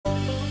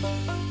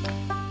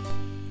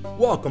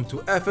Welcome to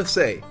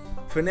FSA,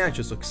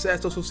 Financial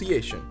Success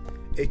Association,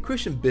 a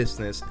Christian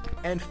business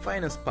and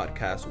finance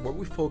podcast where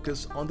we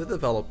focus on the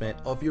development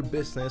of your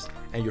business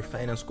and your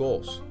finance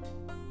goals.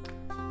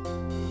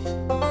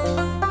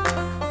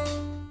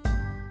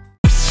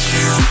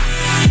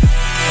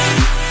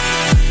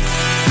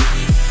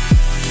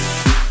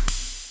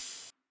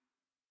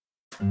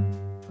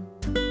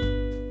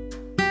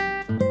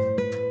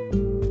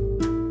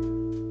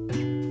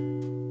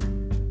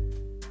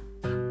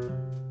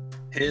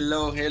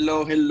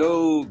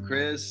 Hello,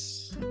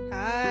 Chris.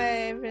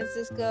 Hi,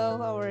 Francisco.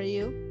 How are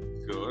you?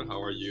 Good.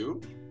 How are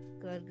you?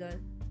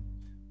 Good.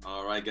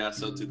 All right, guys.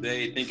 So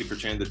today, thank you for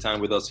sharing the time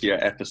with us here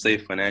at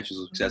FSA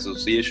Financial Success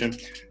Association.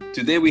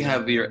 Today, we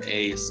have here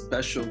a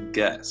special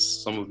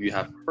guest. Some of you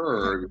have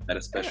heard we had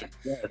a special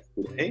guest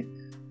today.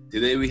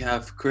 Today, we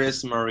have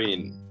Chris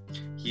Marin.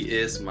 He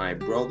is my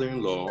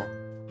brother-in-law,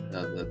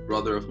 the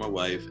brother of my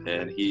wife,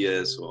 and he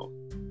is,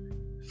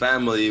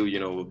 family.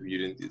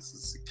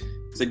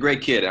 It's a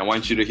great kid. I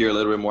want you to hear a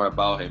little bit more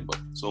about him.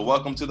 So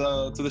welcome to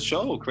the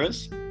show,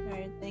 Chris. All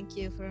right, thank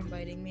you for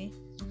inviting me.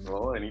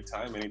 Oh,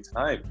 anytime.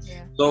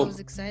 Yeah, So I was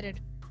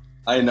excited.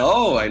 I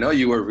know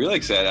you were really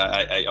excited.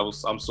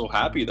 I'm so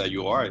happy that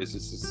you are.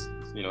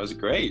 It's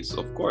great. So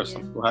of course, yeah.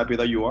 I'm so happy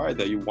that you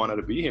wanted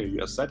to be here.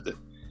 You accepted.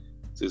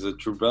 This is a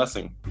true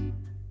blessing.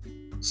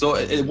 So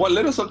one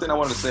little something I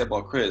wanted to say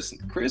about Chris.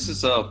 Chris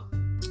is a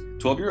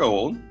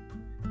 12-year-old.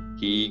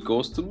 He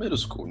goes to middle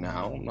school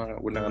now.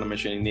 We're not going to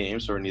mention any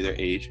names or neither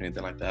age or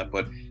anything like that,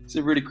 but he's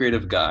a really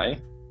creative guy.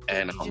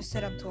 And you just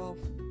said I'm 12.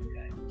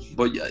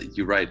 But yeah,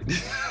 you're right.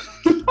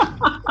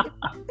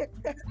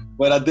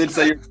 But I did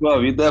say you're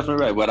 12. You're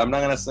definitely right. But I'm not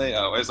going to say,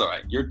 it's all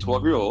right. You're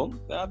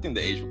 12-year-old. I think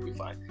the age will be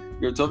fine.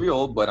 You're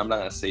 12-year-old, but I'm not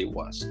going to say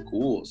what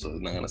school. So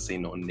I'm not going to say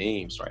no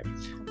names, right?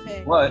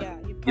 Okay. But yeah,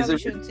 you probably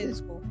shouldn't say the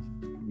school.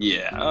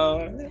 Yeah.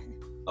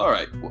 All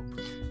right. Well,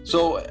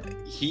 so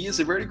he is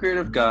a very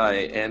creative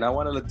guy, and I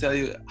wanted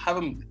to have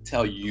him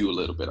tell you a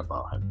little bit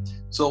about him.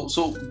 So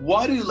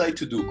what do you like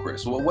to do,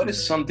 Chris? What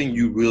is something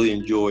you really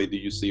enjoy that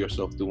you see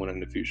yourself doing in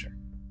the future?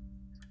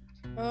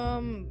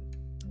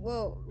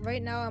 Well,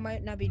 right now I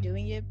might not be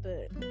doing it,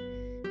 but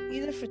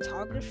either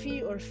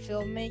photography or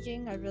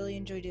filmmaking I really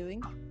enjoy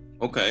doing.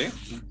 Okay.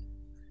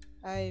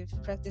 I've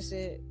practiced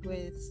it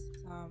with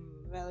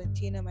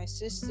Valentina, my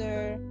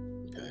sister.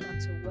 Okay. Gone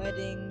to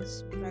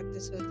weddings,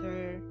 practiced with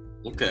her.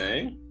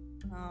 Okay.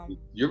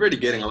 You're already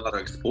getting a lot of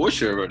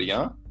exposure already,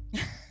 huh?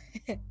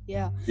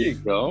 Yeah. There you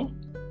go.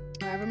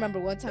 I remember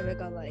one time I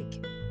got I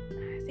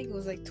think it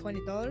was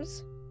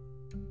 $20.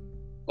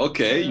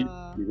 Okay, you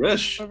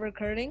rich. For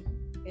recording.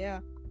 Yeah.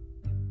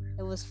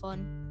 It was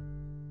fun.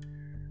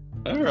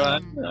 All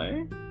right.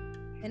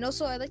 And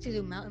also I like to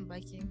do mountain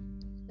biking.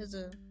 It's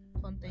a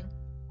fun thing.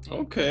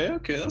 Okay,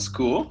 that's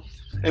cool.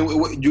 And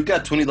you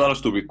got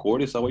 $20 to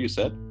record, is that what you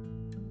said?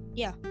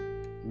 Yeah.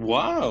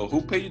 Wow,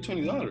 who paid you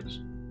 $20?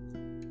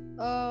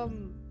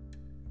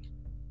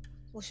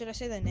 Well, should I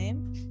say the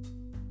name?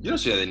 You don't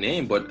say the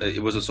name, but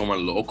was it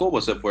someone local?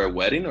 Was it for a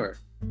wedding or?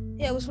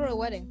 Yeah, it was for a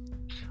wedding.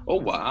 Oh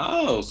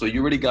wow! So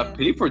you already got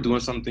paid for doing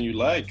something you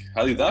like.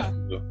 How did that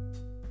feel?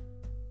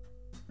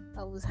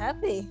 I was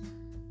happy.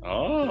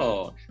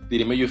 Oh,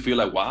 did it make you feel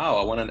like, wow,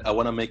 I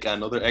wanna make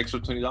another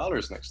extra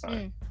 $20 next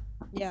time?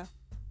 Yeah.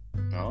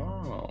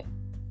 Oh.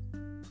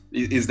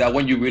 Is that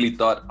when you really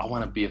thought, I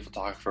want to be a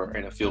photographer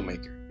and a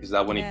filmmaker? Is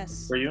that when it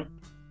for you?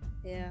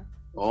 Yeah.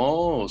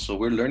 Oh, so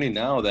we're learning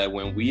now that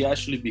when we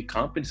actually be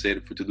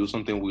compensated to do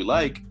something we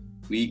like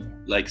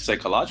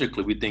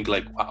psychologically, we think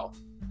wow,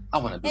 I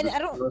want to do this.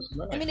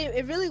 I mean,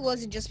 it really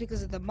wasn't just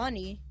because of the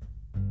money,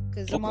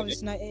 because I'm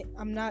obviously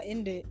not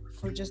in it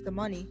for just the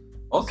money.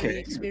 Okay. The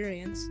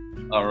experience.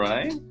 All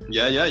right.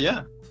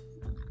 Yeah.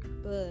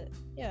 But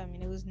yeah, I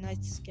mean, it was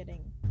nice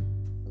getting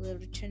a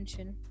little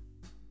chin-chin.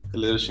 A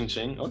little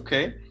chin-chin.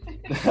 Okay.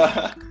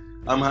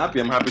 I'm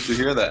happy to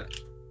hear that.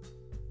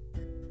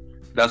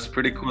 That's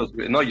pretty cool.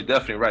 No, you're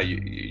definitely right.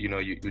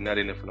 You're not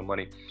in it for the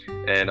money.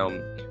 And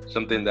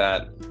something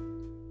that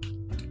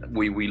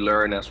we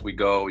learn as we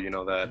go,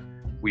 that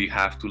we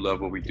have to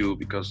love what we do,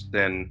 because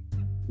then,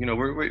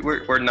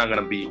 we're not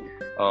going to be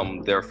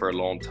there for a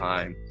long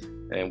time.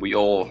 And we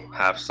all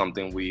have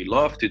something we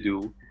love to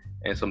do.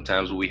 And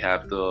sometimes we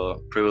have the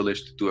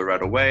privilege to do it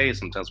right away.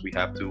 Sometimes we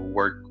have to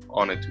work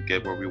on it to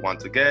get where we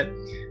want to get.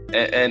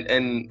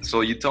 And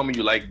so you told me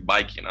you like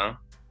biking, huh?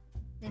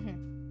 Mm-hmm.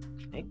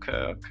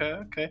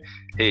 Okay.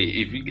 Hey,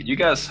 if you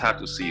guys have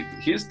to see,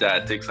 his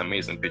dad takes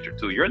amazing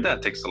pictures too. Your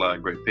dad takes a lot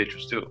of great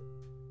pictures too.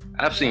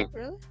 I've seen.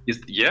 Really?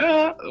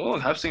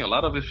 I've seen a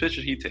lot of his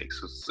pictures he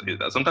takes.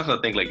 Sometimes I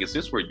think is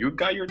this where you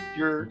got your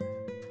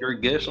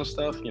gifts and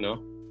stuff?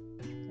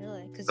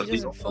 Really? Because he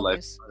doesn't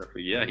focus.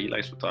 Yeah, he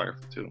likes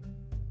photography too.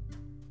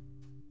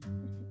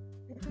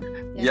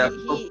 Yeah.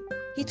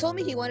 He told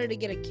me he wanted to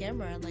get a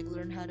camera and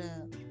learn how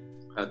to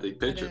take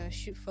pictures. How to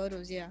shoot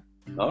photos. Yeah.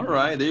 All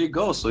right, there you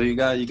go. So you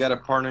got a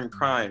partner in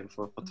crime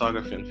for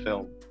photography and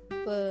film.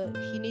 But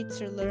he needs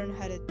to learn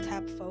how to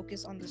tap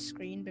focus on the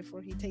screen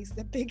before he takes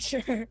the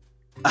picture.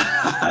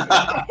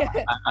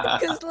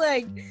 Cause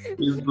like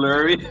It's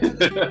blurry.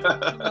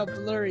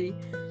 blurry.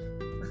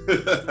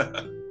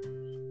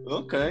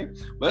 Okay,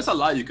 but there's a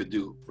lot you could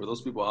do. For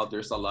those people out there,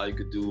 there's a lot you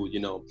could do.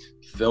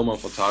 Film and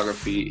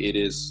photography. It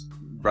is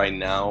right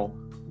now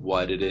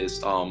what it is.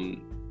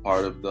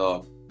 Part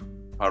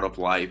of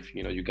life.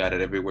 You got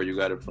it everywhere. You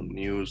got it from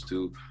news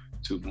to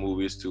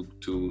movies to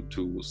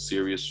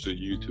series to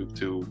YouTube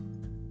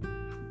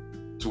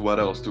to what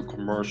else, to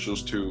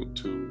commercials to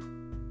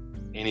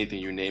anything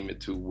you name it,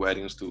 to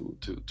weddings to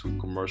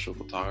commercial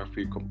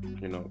photography,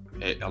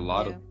 a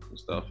lot of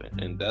stuff,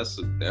 and that's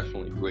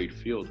definitely a great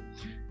field.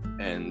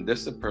 And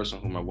that's the person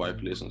who my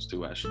wife listens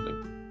to, actually,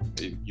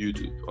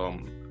 YouTube.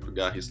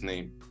 Forgot his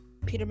name.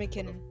 Peter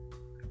McKinnon.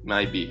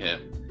 Might be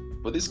him,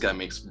 but this guy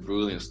makes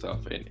brilliant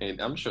stuff, and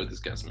I'm sure this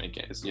guy's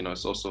making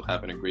it's also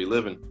having a great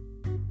living,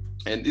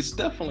 and it's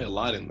definitely a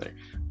lot in there.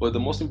 But the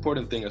most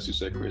important thing, as you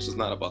said, Chris, is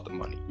not about the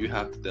money. You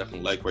have to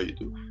definitely like what you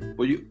do,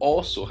 but you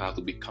also have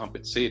to be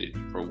compensated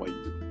for what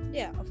you do.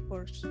 Yeah, of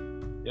course.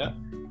 Yeah,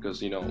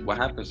 because what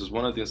happens is,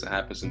 one of the things that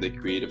happens in the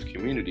creative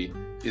community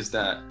is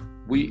that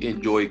we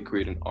enjoy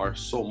creating art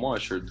so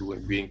much, or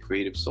being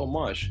creative so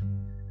much,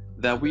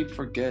 that we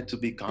forget to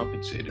be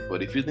compensated.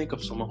 But if you think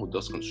of someone who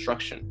does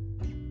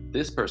construction,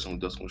 this person who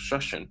does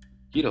construction,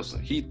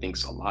 he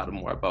thinks a lot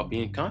more about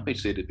being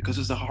compensated, because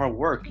it's the hard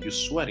work. You're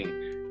sweating,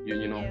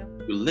 you're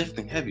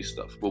lifting heavy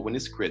stuff. But when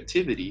it's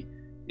creativity,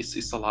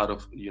 it's a lot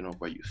of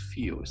what you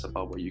feel. It's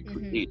about what you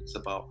create. It's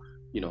about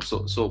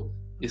so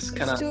it's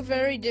kind of two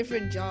very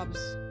different jobs.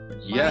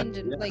 Mind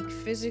and like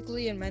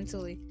physically and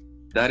mentally.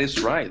 That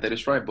is right.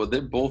 But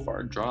they both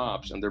are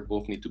jobs, and they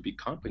both need to be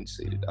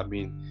compensated. I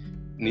mean,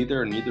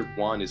 neither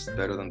one is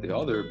better than the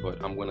other.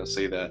 But I'm gonna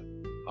say that.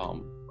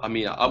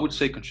 I would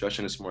say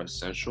construction is more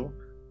essential.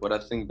 But I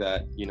think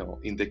that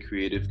in the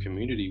creative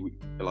community,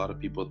 a lot of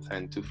people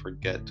tend to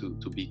forget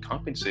to be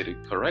compensated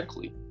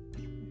correctly.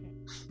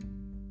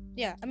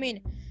 Yeah, I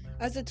mean,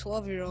 as a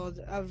 12-year-old,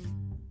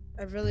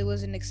 I really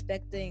wasn't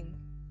expecting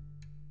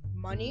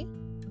money.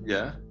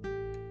 Yeah.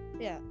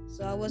 Yeah,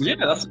 so I was. Yeah,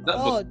 that's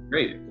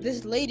great.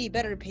 This lady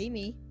better pay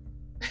me.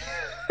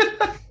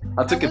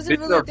 I took a picture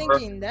really of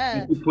thinking her.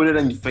 that. You put it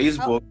on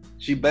Facebook.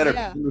 She better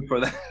pay me for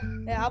that.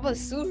 Yeah, I would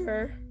sue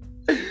her.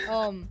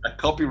 I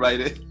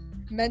copyrighted.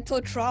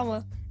 Mental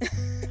trauma.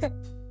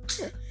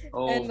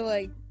 And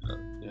like.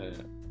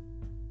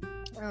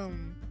 Yeah.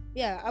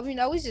 Yeah, I mean,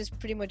 I was just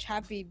pretty much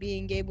happy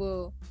being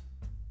able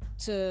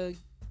to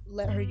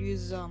let her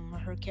use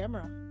her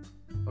camera.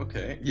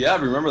 Okay. Yeah, I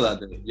remember that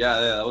day. Yeah,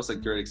 that was a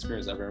great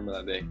experience. I remember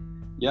that day.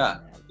 Yeah,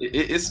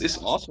 it's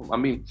awesome. I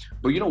mean,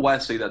 but you know why I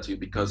say that to you?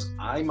 Because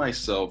I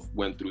myself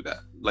went through that.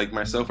 Like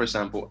myself, for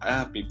example, I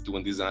have been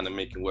doing design and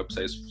making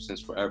websites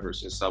since forever,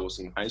 since I was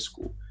in high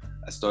school.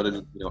 I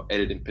started,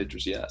 editing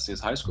pictures. Yeah, since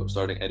high school,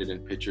 starting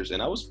editing pictures,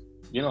 and I was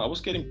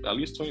getting at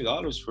least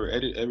 $20 for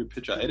every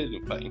picture I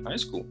edited in high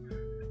school.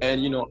 And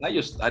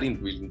I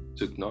didn't really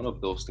took none of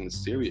those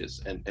things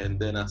serious. And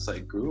then as I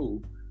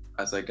grew,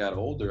 as I got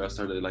older, I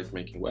started like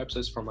making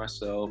websites for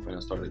myself, and I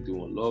started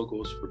doing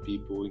logos for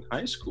people in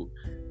high school.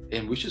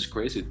 And which is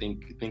crazy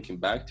thinking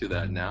back to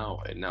that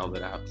now, and now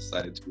that I have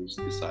decided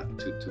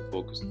to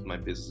focus my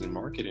business in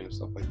marketing and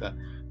stuff like that.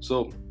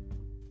 So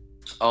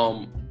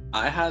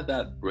I had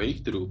that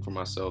breakthrough for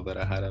myself, that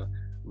I had to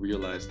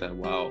realize that,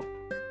 wow,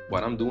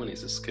 what I'm doing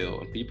is a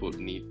skill, and people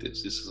need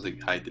this. This is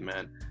like high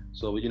demand.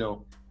 So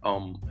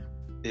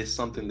it's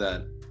something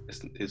that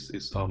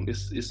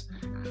is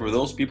for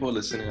those people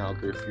listening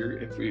out there.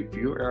 If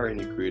you are in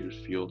a creative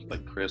field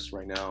like Chris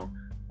right now,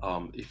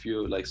 if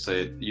you like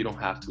say, you don't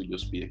have to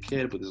just be a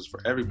kid, but this is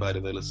for everybody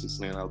that is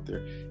listening out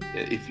there.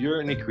 If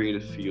you're in a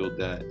creative field,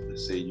 that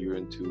let's say you're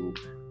into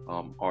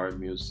art,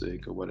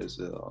 music, or what is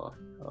it,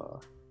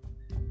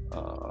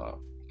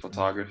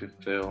 photography,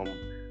 film,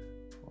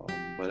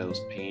 what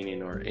else,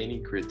 painting, or any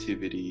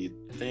creativity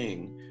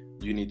thing,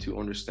 you need to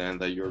understand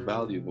that you're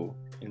valuable,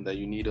 and that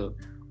you need to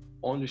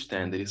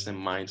understand that it's a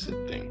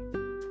mindset thing.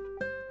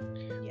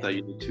 Yeah. That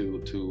you need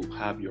to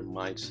have your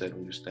mindset,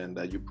 understand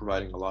that you're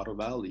providing a lot of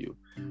value.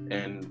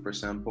 And for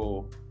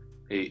example,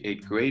 a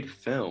great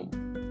film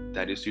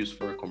that is used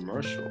for a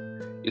commercial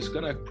is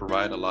gonna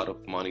provide a lot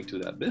of money to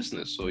that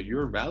business. So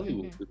you're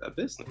valuable to that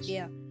business.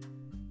 Yeah.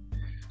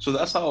 So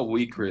that's how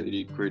we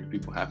creative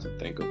people have to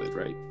think of it,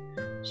 right?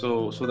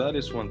 So that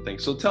is one thing.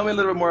 So tell me a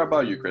little bit more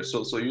about you, Chris.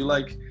 So you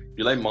like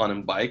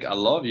mountain bike. I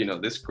love,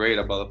 this great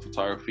about the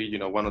photography.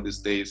 One of these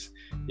days,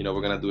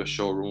 we're gonna do a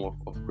showroom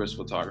of Chris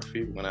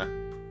photography. We're gonna,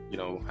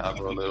 have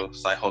a little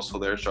side hustle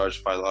there,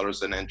 charge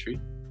 $5 an entry.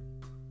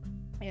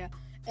 Yeah.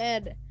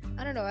 And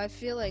I don't know, I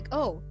feel like,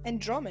 and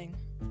drumming.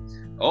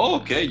 Oh,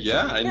 okay,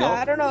 yeah, I know.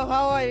 I don't know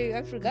how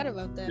I forgot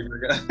about that.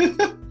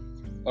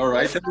 All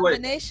right.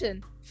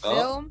 Combination.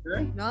 Film,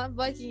 mountain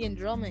biking, and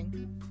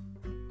drumming.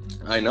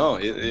 I know.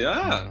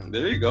 Yeah,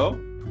 there you go.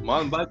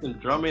 Mountain biking,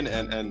 drumming,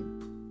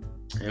 and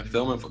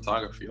film and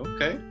photography.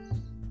 Okay.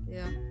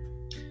 Yeah.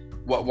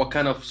 What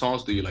kind of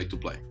songs do you like to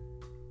play?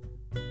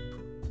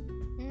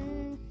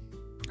 I'm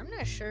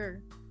not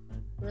sure,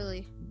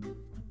 really.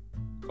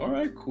 All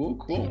right, cool.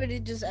 Maybe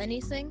just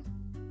anything.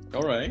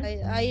 All right.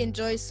 I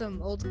enjoy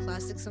some old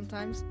classics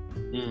sometimes.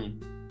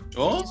 Mm.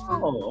 Just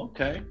fun. Oh,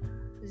 okay.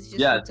 It's just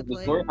Yeah, fun so to the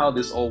play. story how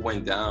this all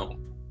went down,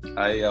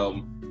 I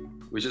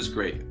which is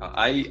great.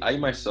 I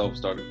myself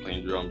started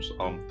playing drums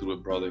through a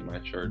brother in my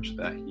church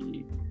that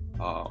he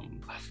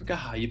I forgot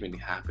how even it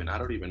happened. I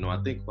don't even know.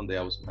 I think one day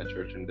I was in my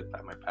church and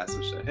my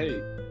pastor said,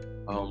 "Hey,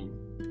 um,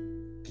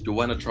 you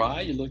want to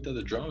try?" You looked at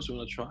the drums. You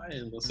want to try?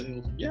 And I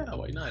said, "Yeah,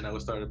 why not?" And I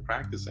was started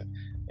practicing.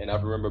 And I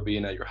remember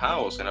being at your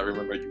house, and I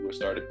remember you were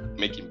started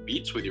making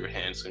beats with your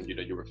hands, and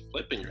you were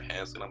flipping your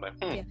hands, and I'm like,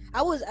 Yeah,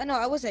 I was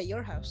at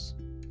your house.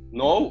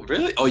 no,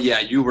 really? Oh yeah,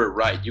 you were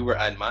right. You were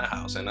at my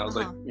house, and I was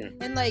like,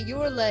 And like you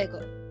were like,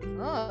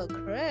 oh,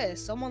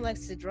 Chris, someone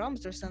likes the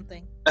drums or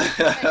something.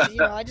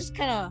 I just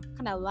kind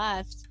of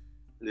laughed.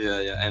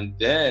 yeah. And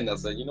then I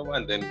was like, you know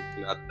what? And then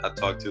I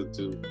talked to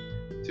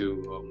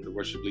the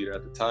worship leader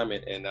at the time,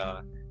 and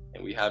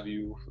we have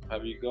you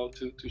go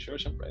to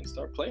church and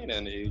start playing,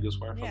 and you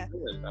just went from there.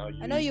 Now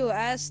I know you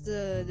asked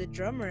the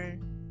drummer,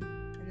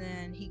 and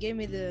then he gave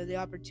me the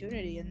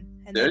opportunity, and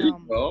there then,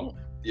 you go.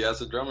 Yeah,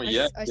 as a drummer,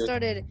 I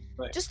started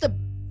just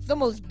the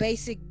most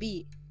basic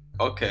beat.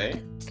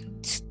 Okay.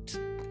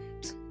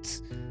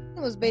 The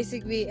most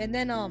basic beat, and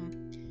then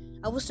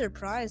I was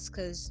surprised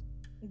because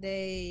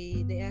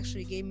they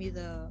actually gave me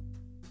a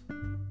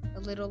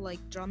little like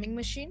drumming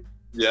machine.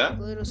 Yeah.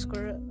 A little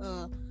square.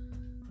 I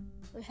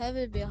have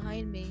it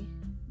behind me,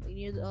 like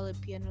near all the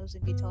pianos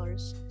and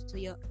guitars. It's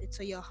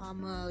a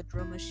Yamaha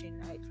drum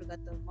machine. I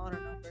forgot the model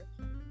number,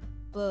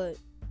 but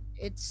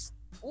it's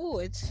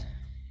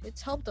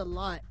helped a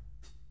lot.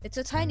 It's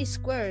a tiny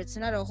square. It's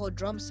not a whole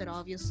drum set,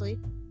 obviously.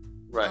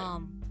 Right.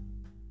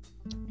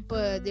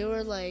 But they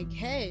were like,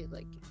 hey,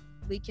 like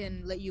we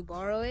can let you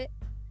borrow it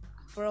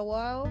for a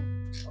while,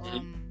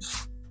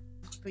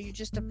 for you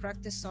just to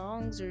practice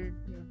songs or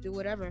do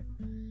whatever.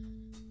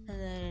 And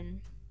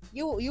then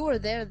you were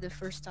there the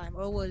first time,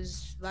 or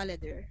was Vale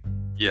there?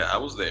 Yeah, I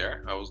was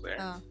there.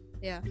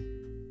 Yeah,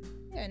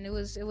 and it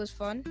was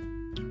fun.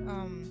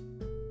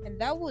 And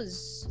that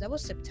was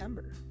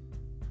September.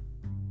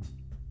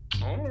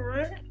 All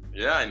right.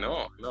 Yeah, I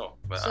know.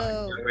 But So,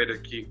 I can't wait to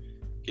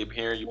keep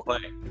hearing you play.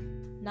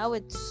 Now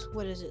it's,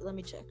 what is it? Let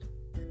me check.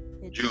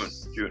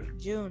 It's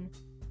June.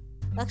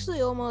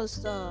 Actually,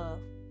 almost July.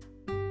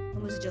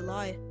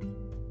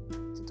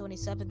 It's the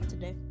 27th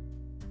today.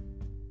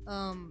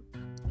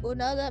 Well,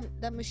 now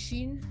that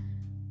machine,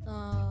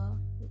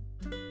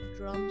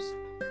 drums,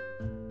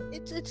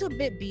 it's a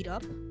bit beat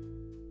up.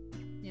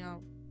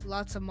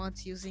 Lots of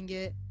months using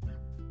it.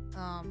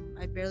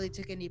 I barely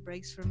took any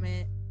breaks from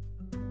it.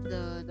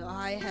 The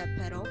hi-hat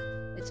pedal,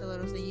 it's a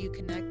little thing you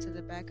connect to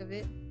the back of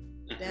it.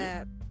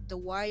 That the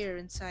wire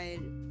inside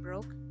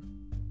broke,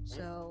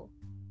 so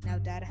now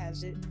Dad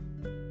has it.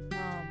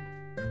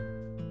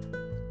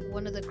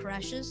 One of the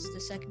crashes,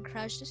 the second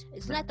crash,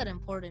 it's not that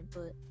important,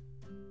 but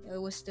it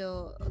was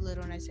still a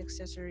little nice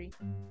accessory.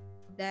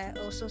 That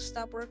also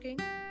stopped working.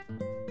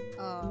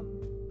 I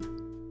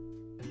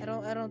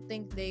don't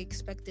think they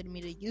expected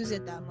me to use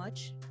it that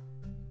much.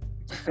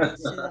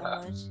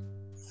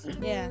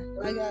 Yeah,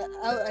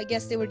 I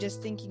guess they were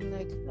just thinking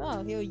like,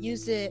 oh, he'll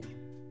use it,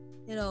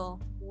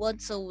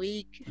 once a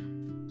week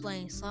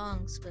playing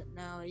songs, but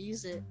now I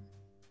use it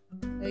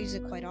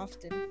quite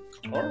often.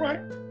 All right.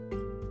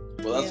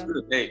 Well, that's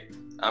good. Hey,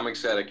 I'm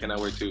excited.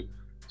 Cannot wait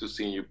to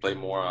see you play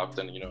more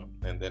often,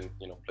 and then,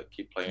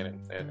 keep playing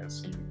and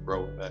see you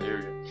grow in that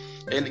area.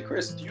 And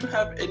Chris, do you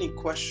have any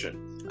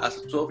question as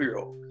a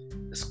 12-year-old?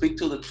 Speak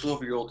to the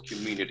 12-year-old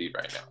community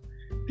right now.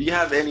 Do you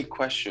have any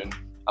question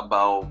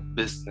about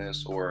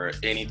business or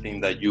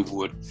anything that you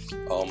would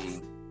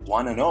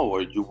want to know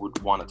or you would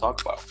want to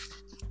talk about?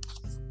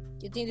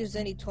 You think there's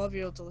any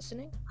 12-year-olds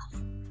listening?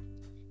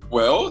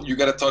 Well, you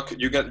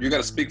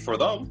gotta speak for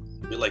them.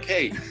 You're like,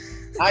 hey,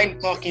 I'm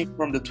talking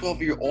from the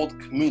 12-year-old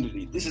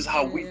community. This is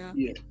how we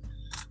see it.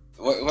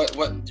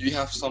 What do you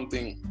have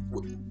something,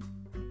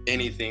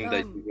 anything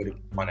that you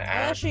would want to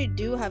add? I actually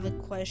do have a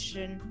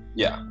question.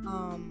 Yeah.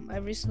 I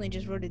recently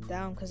just wrote it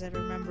down because I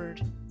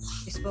remembered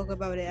we spoke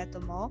about it at the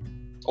mall.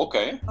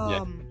 Okay.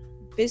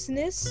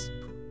 Business,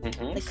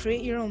 like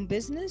create your own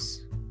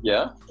business.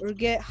 Yeah. Or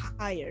get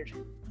hired.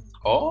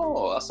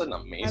 Oh, that's an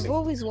amazing. I've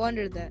always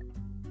wondered that.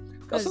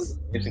 That's an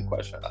amazing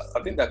question.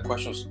 I think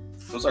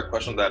those are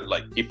questions that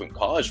like people in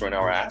college right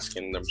now are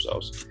asking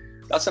themselves.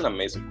 That's an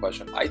amazing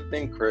question. I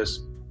think,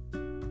 Chris,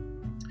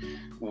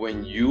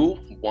 when you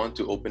want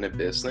to open a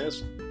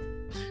business,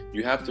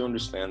 you have to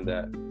understand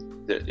that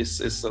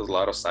it's a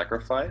lot of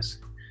sacrifice,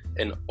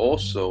 and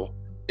also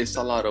it's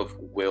a lot of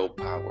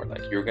willpower.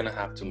 Like you're gonna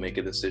have to make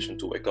a decision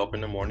to wake up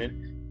in the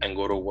morning and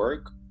go to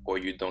work, or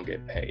you don't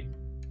get paid.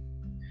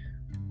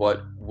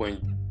 But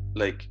when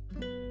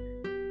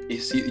you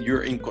see,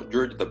 you're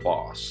the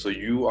boss, so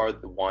you are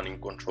the one in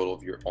control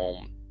of your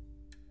own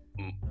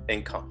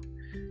income.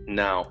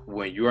 Now,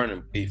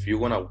 when if you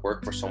want to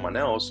work for someone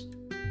else,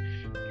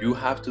 you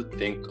have to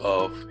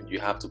you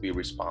have to be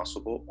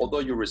responsible. Although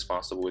you're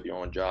responsible with your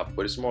own job,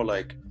 but it's more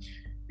like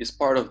it's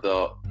part of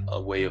the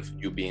way of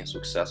you being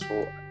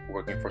successful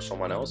working for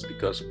someone else,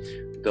 because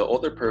the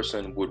other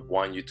person would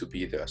want you to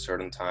be there at a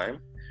certain time.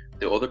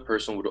 The other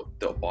person would,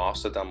 the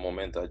boss at that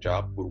moment, that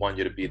job, would want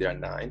you to be there at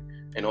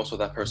 9, and also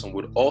that person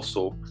would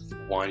also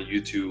want you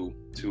to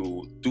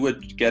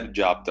get a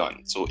job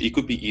done. So it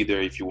could be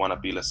either, if you want to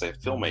be, let's say, a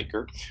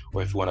filmmaker,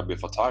 or if you want to be a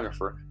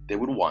photographer, they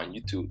would want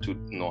you to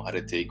know how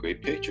to take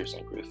great pictures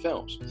and great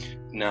films.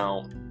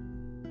 Now,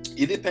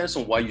 it depends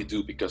on what you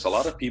do, because a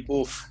lot of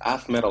people,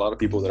 I've met a lot of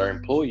people that are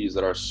employees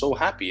that are so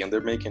happy and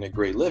they're making a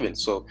great living.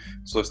 So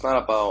it's not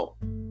about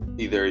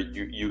either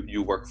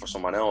you work for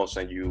someone else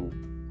and you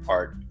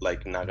are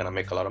like not gonna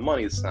make a lot of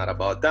money. It's not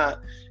about that,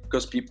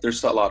 because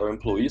there's a lot of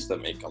employees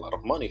that make a lot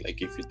of money.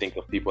 Like if you think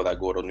of people that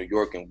go to New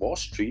York and Wall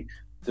Street,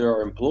 there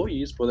are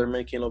employees, but they're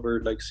making over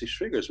like 6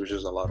 figures, which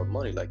is a lot of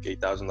money, like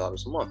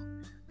 $8,000 a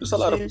month. There's a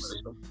lot of money.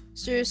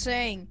 So you're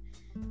saying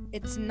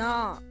it's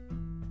not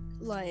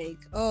like,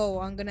 oh,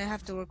 I'm gonna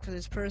have to work for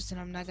this person,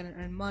 I'm not gonna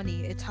earn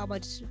money. It's how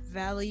much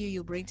value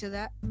you bring to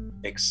that.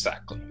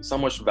 Exactly. It's how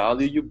much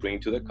value you bring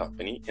to the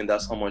company, and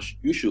that's how much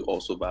you should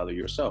also value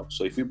yourself.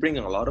 So if you bring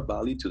a lot of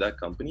value to that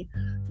company,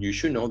 you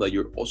should know that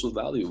you're also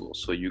valuable.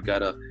 So you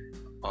gotta,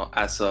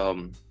 it's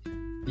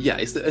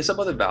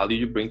about the value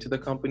you bring to the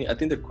company. I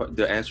think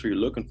the answer you're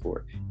looking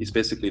for is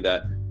basically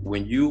that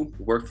when you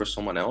work for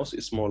someone else,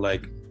 it's more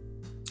like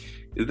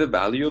the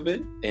value of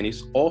it, and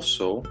it's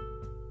also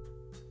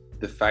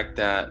the fact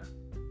that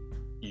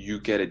you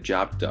get a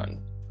job done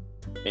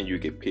and you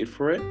get paid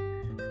for it,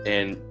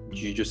 and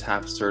you just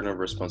have certain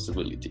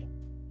responsibility.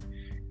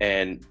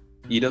 And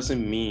it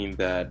doesn't mean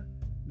that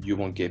you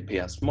won't get paid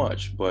as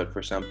much, but for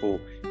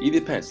example, it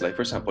depends. Like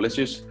for example, let's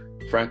just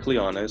frankly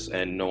honest,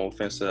 and no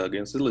offense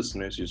against the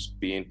listeners, just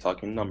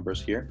talking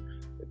numbers here.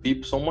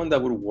 Someone that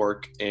would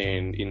work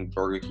in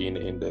Burger King,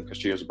 in the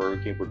cashiers of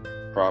Burger King, would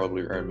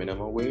probably earn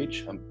minimum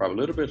wage, and probably a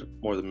little bit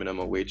more than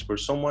minimum wage. But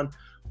someone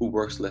who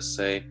works, let's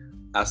say,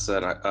 as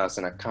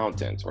an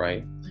accountant,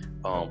 right?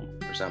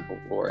 For example,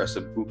 or as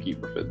a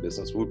bookkeeper for the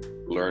business, would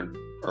earn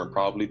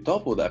probably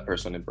double that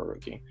person in Burger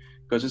King,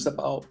 because it's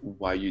about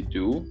what you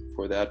do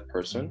for that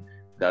person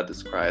that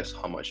describes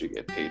how much you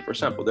get paid. For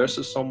example, there's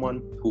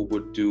someone who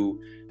would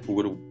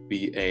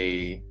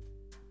be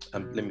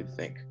let me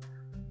think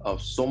of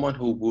someone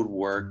who would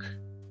work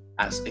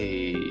as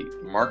a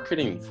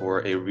marketing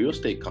for a real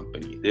estate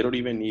company. They don't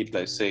even need,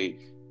 let's say,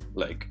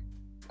 like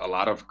a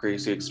lot of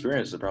crazy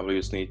experience. They probably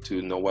just need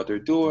to know what they're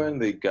doing.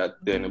 They got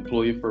an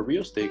employee for a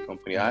real estate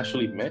company. I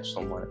actually met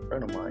someone, a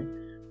friend of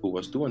mine, who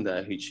was doing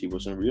that. She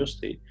was in real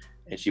estate,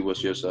 and she was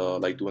just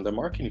like doing the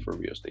marketing for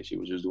real estate. She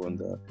was just doing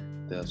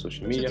the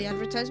social media. So the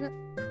advertisement?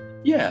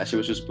 Yeah, she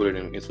was just putting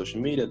it in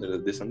social media,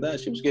 this and that.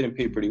 She was getting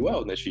paid pretty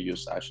well, and then she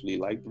just actually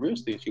liked real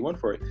estate. She went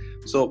for it.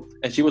 So,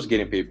 and she was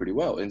getting paid pretty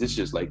well. And this is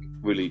just like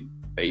really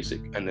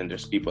basic. And then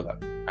there's people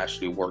that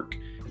actually work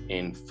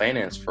in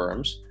finance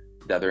firms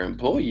that they're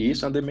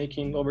employees and they're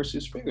making over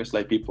 6 figures.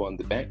 Like people in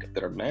the bank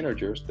that are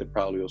managers, they're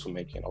probably also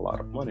making a lot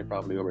of money,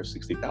 probably over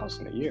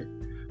 $60,000 a year.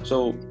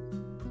 So,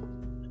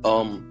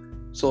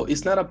 so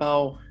it's not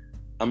about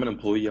I'm an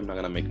employee, I'm not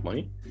gonna make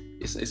money.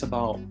 It's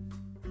about,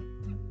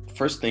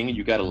 first thing,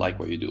 you gotta like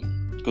what you do,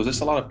 because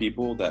there's a lot of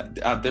people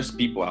there's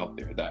people out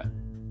there that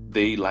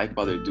they like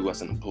what they do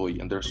as an employee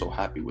and they're so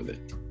happy with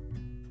it.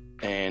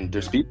 And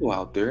there's people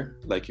out there,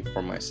 like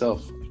for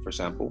myself, for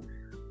example,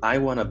 I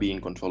want to be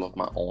in control of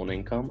my own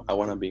income. I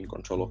want to be in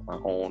control of my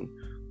own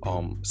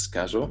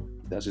schedule.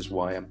 That's just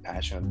why I'm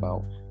passionate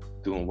about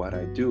doing what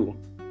I do.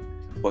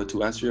 But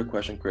to answer your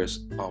question, Chris,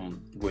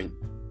 when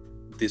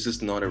this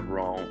is not a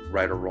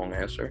right or wrong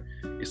answer,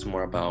 it's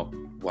more about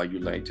what you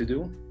like to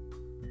do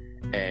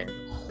and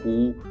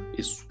who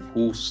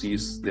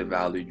sees the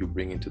value you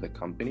bring into the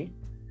company,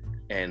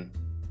 and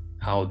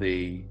how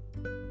they,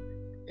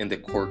 in the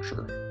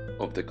culture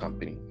of the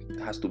company,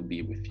 has to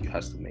be with you,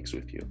 has to mix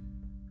with you.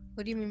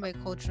 What do you mean by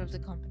culture of the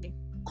company?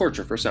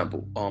 Culture, for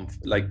example,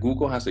 like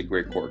Google has a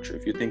great culture.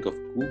 If you think of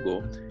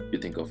Google, you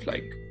think of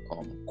like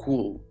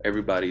cool.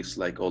 Everybody's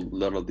like a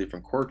lot of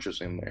different cultures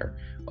in there.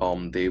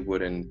 They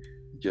wouldn't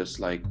just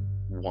like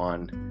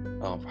want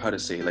how to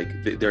say,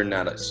 like they're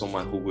not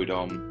someone who would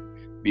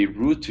be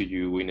rude to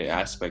you in the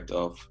aspect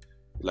of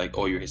like,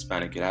 oh, you're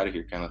Hispanic, get out of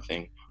here kind of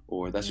thing.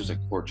 Or that's just a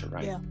culture,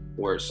 right? Yeah.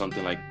 Or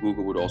something like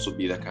Google would also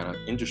be that kind of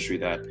industry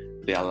that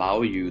they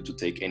allow you to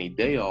take any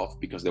day off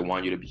because they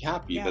want you to be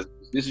happy. Yeah.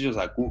 This is just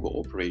how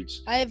Google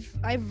operates.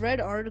 I've read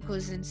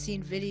articles and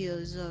seen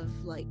videos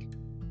of like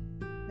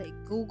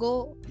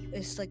Google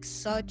is like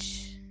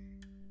such,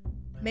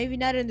 maybe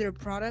not in their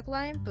product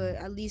line, but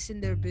at least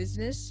in their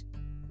business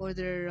or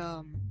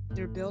their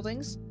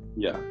buildings.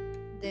 Yeah.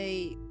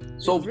 They're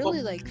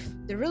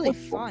really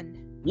fun.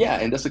 Yeah,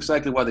 and that's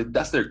exactly why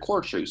that's their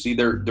culture. You see,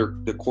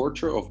 the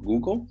culture of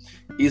Google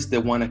is the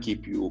one to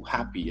keep you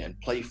happy and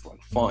playful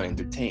and fun,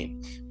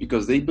 entertained,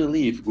 because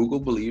Google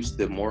believes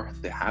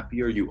the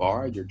happier you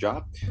are at your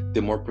job,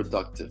 the more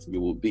productive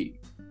you will be.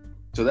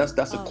 So that's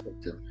a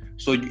culture.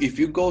 So if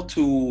you go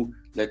to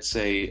let's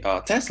say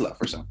Tesla,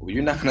 for example.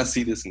 You're not gonna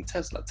see this in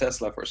Tesla.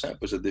 Tesla, for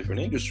example, is a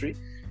different industry,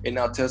 and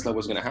now Tesla,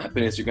 what's gonna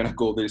happen is you're gonna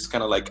go there. It's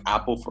kind of like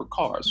Apple for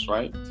cars,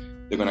 right?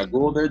 They're gonna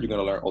go there. You're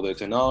gonna learn all the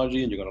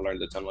technology, and you're gonna learn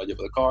the technology of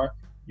the car.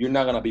 You're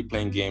not gonna be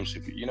playing games,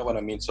 if you know what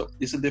I mean. So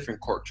it's a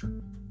different culture.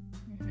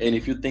 And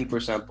if you think, for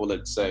example,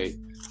 let's say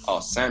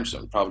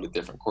Samsung, probably a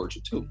different culture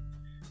too.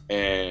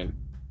 And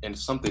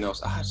something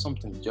else, I had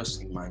something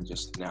just in mind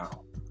just now.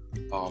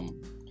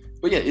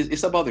 But yeah,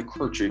 it's about the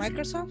culture.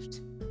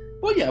 Microsoft?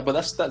 Well, yeah, but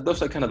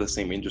those are kind of the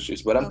same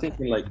industries. But I'm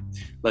thinking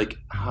like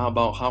how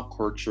about how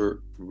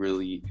culture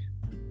really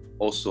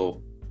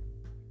also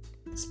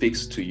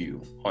speaks to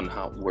you on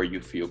where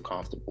you feel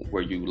comfortable,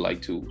 where you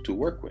like to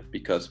work with,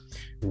 because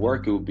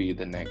work will be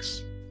the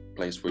next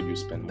place where you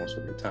spend most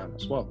of your time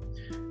as well.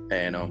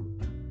 And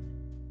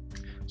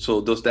so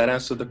does that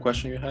answer the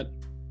question you had?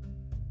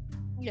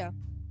 Yeah.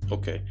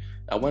 Okay,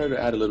 I wanted to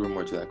add a little bit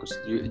more to that, because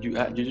you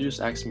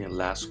just asked me a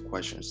last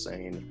question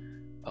saying,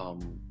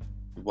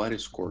 what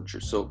is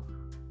culture? So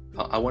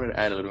I wanted to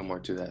add a little bit more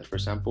to that. For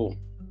example,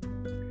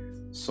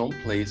 some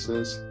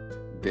places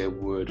they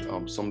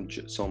would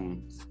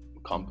some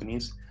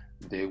companies,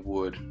 they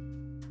would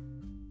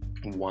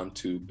want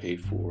to pay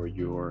for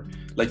your,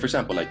 like for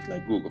example, like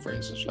Google, for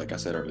instance, like I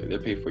said earlier, they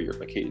pay for your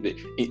vacation.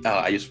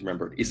 I just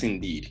remembered, it's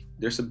Indeed.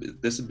 There's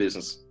a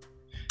business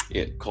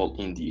called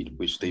Indeed,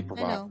 which they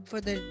provide. I know,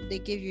 they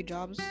give you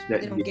jobs.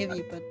 They don't give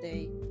you, but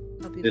they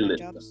help you find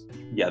jobs.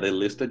 Yeah, they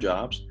list the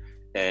jobs,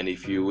 and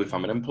if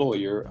I'm an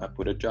employer, I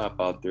put a job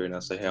out there and I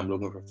say, hey, I'm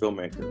looking for a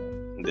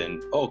filmmaker, and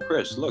then, oh,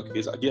 Chris, look,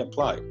 he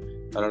applied.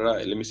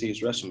 Let me see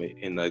his resume,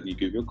 and you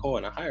give you a call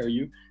and I hire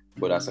you.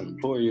 But as an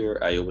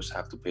employer, I always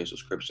have to pay a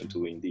subscription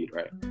to Indeed,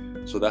 right?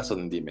 So that's how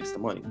Indeed makes the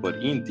money.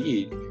 But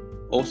Indeed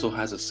also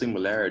has a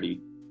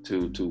similarity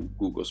to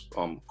Google's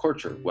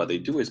culture. What they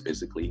do is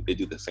basically they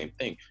do the same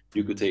thing.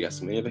 You could take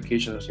as many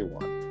vacations as you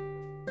want,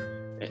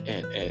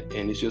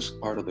 and it's just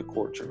part of the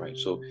culture, right?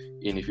 So,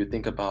 and if you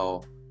think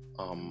about,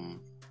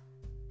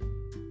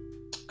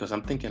 because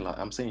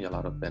I'm saying a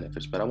lot of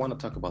benefits, but I want to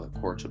talk about the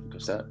culture,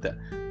 because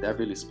that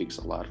really speaks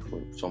a lot for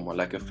someone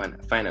like a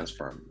finance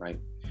firm, right?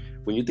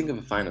 When you think of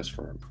a finance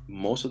firm,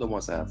 most of the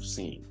ones that I've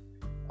seen,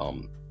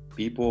 most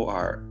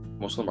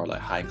of them are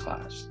like high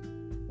class.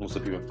 Most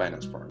of the people in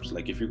finance firms,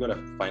 like if you go to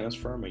a finance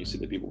firm and you see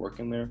the people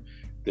working there,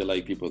 they're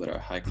like people that are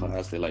high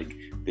class. They like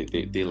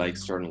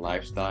certain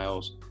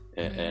lifestyles,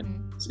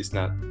 and it's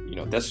not,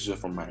 that's just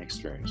from my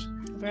experience.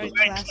 Very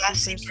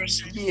classy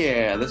person.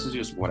 Yeah, this is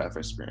just what I've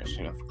experienced.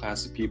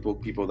 Classy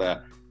people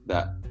that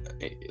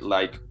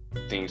like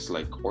things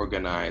like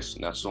organized,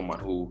 not someone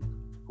who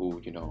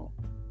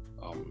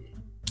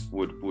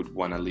would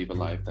want to live a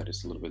life that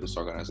is a little bit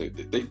disorganized.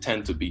 They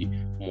tend to be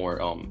more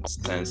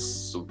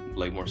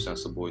more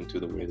sensible into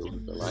the way they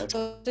live their life.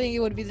 So I think it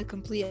would be the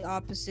complete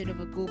opposite of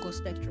a Google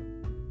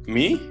spectrum.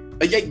 Me?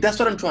 Yeah, that's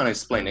what I'm trying to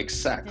explain.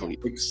 Exactly.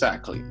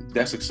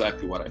 That's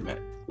exactly what I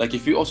meant. Like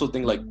if you also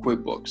think like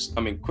QuickBooks.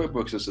 I mean,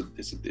 QuickBooks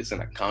is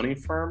an accounting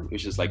firm,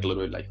 which is like a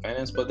little bit like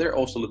finance, but they're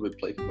also a little bit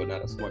playful, but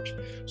not as much.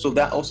 So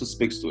that also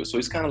speaks to it. So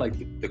it's kind of like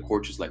the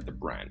culture is like the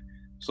brand.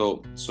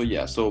 So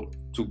yeah. So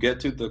to get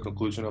to the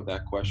conclusion of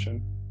that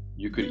question,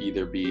 you could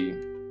either be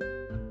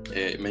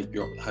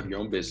have your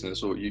own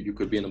business, or you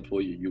could be an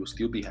employee. You will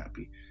still be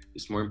happy.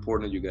 It's more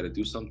important. You got to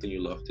do something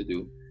you love to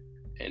do,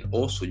 and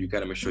also you got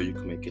to make sure you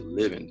can make a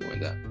living doing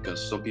that.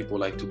 Because some people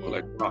like to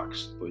collect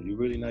rocks, but you're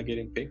really not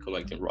getting paid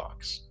collecting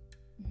rocks.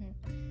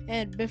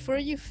 And before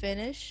you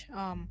finish,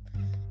 I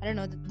don't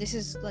know. This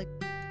is like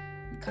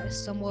kind of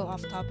somewhat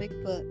off topic,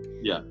 but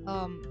yeah.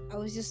 I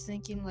was just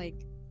thinking like,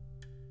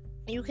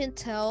 you can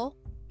tell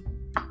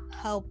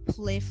how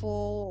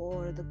playful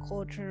or the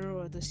culture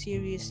or the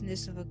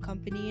seriousness of a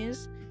company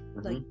is,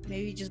 like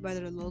maybe just by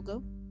their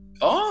logo.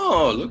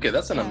 Oh, look at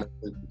that's an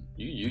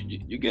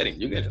you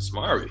getting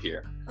smart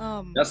here.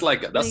 That's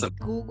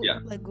Google,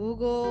 like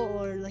Google,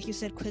 or like you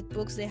said,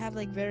 QuickBooks. They have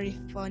like very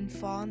fun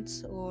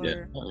fonts or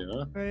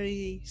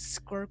very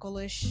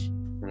squircle-ish.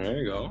 There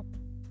you go.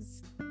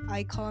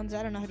 Icons.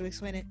 I don't know how to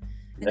explain it.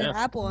 And then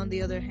Apple, on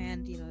the other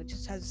hand, it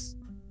just has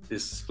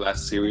this flat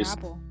serious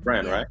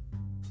brand, right?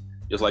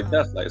 Just like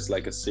that, it's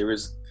like a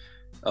serious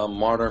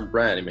modern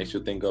brand. It makes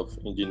you think of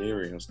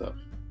engineering and stuff.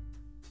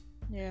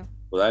 Yeah.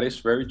 Well, that is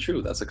very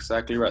true. That's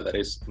exactly right. That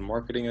is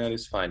marketing and that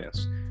is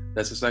finance.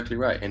 That's exactly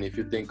right. And if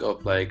you think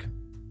of like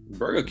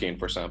Burger King,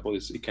 for example,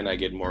 it cannot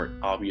get more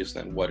obvious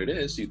than what it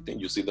is.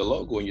 You see the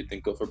logo and you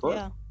think of a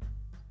burger.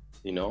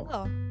 Yeah.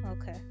 Oh,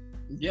 okay.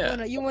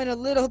 Yeah. You went a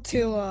little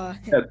too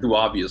too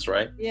obvious,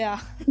 right?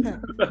 Yeah.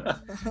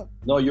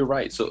 No, you're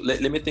right. So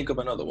let me think of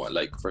another one.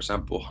 Like for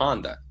example,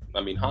 Honda.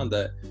 I mean,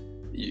 Honda,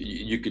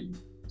 you could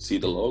see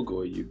the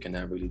logo, you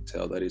cannot really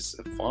tell that it's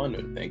a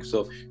fun thing.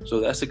 So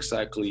that's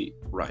exactly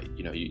right.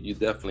 You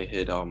definitely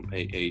hit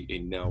a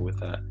nail with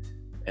that.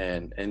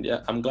 And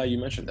yeah, I'm glad you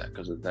mentioned that,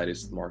 because that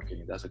is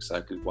marketing. That's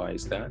exactly why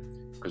it's that,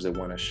 because they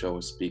want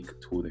to speak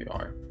to who they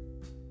are.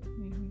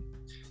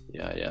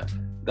 Yeah.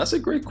 That's a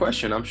great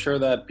question. I'm sure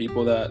that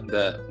people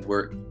that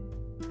were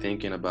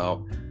thinking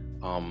about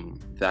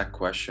that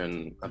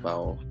question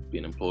about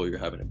being an employee or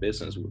having a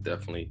business will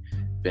definitely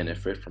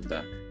benefit from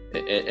that.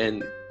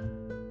 And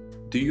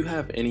do you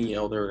have any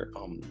other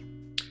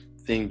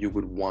thing you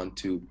would want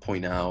to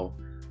point out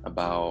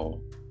about,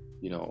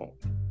 you know,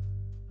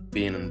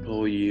 being an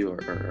employee or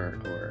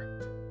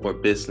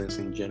business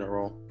in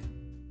general?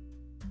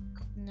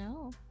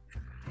 No.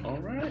 All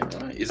right,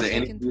 all right. Is there I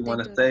anything can you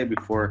want think to of. say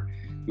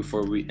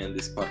before we end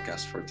this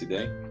podcast for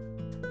today?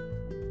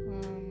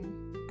 Um,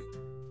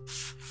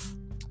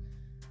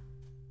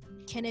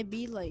 can it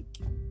be like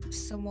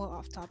somewhat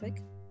off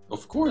topic?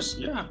 Of course,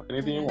 yeah.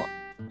 Anything you Okay. want.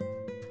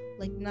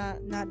 Like not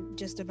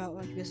just about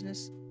like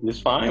business. It's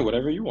fine,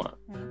 whatever you want.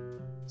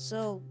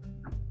 So,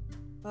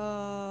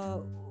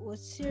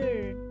 what's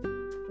your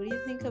what do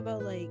you think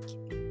about like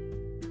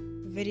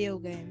video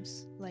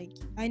games? Like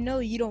I know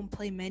you don't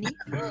play many.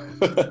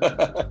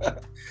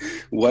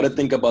 What to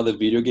think about the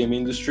video game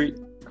industry?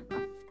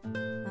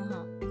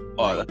 Uh-huh.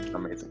 Oh, Like, that's an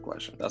amazing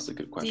question. That's a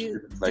good do question.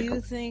 you, Like, do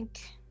you think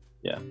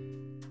yeah.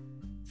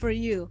 for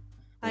you,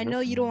 I Mhm. know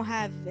you don't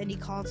have any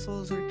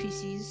consoles or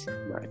PCs,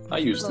 Right. I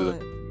used to.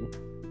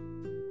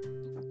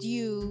 but do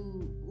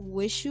you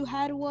wish you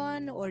had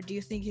one, or do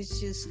you think it's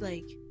just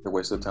like A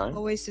waste of time.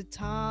 a waste of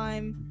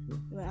time?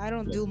 I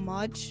don't Yeah. do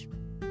much.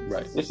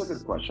 Right. It's a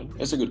good question.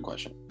 It's a good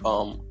question.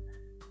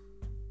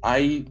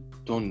 I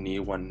don't need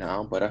one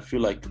now, but I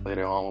feel like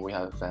later on when we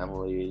have a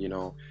family, you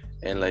know,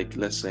 and like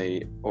let's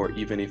say, or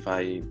even if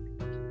I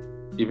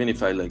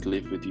like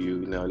live with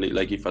you, you know,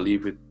 like if I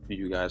live with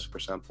you guys, for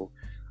example,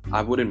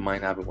 I wouldn't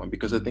mind having one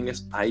because the thing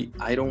is,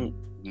 I don't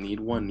need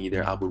one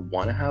neither. I would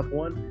want to have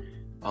one.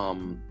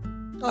 Um,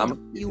 Oh,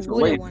 I'm you so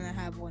wouldn't wait. want to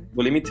have one.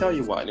 Well, let me tell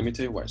you why. Let me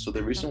tell you why. So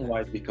the reason Okay.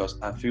 why is because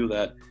I feel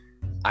that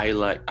I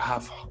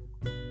have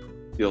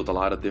built a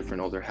lot of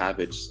different other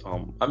habits.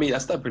 I mean, I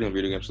started playing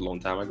video games a long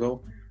time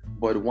ago,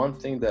 but one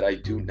thing that I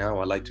do now,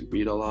 I like to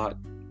read a lot.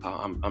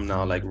 I'm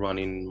now like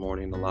running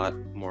morning a lot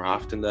more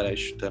often than I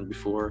should than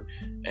before,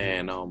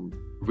 and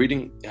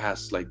reading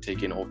has like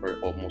taken over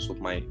almost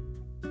of my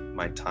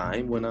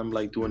time when I'm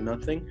like doing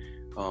nothing.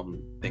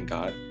 Thank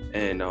God,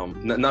 and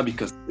not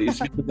because it's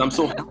because I'm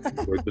so happy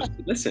for it. Just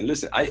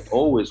listen. I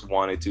always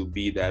wanted to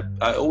be that.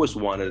 I always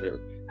wanted to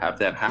have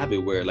that habit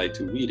where like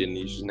to read, and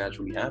it just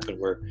naturally happened.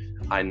 Where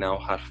I now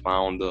have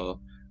found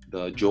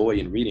the joy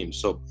in reading.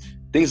 So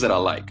things that I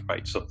like,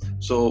 right? So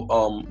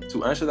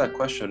to answer that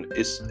question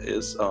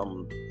is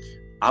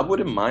I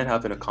wouldn't mind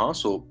having a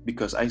console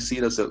because I see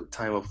it as a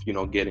time of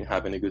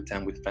having a good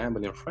time with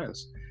family and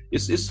friends.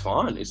 It's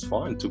fun. It's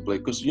fun to play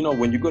because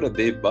when you go to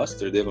Dave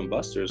and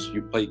Buster's,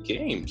 you play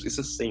games. It's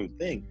the same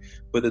thing.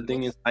 But the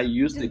thing is, I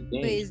use the Wait,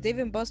 game. is Dave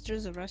and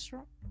Buster's a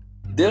restaurant?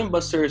 Dave and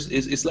Buster's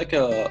is like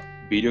a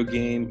video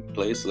game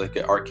place, like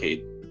an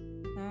arcade.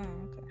 Oh,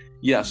 okay.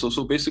 Yeah,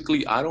 so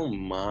basically, I don't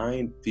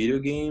mind video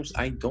games.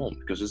 I don't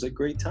because it's a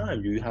great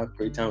time. You have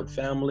great time with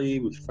family,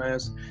 with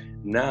friends.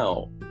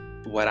 Now,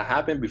 what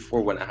happened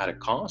before when I had a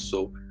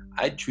console,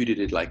 I treated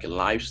it like a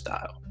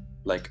lifestyle.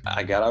 Like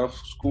I got out of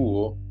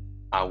school,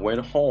 I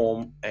went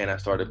home, and I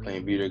started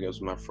playing video games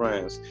with my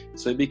friends.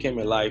 So it became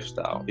a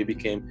lifestyle. It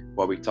became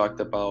what we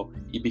talked about.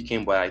 It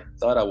became what I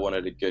thought I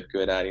wanted to get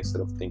good at instead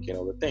of thinking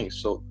other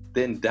things. So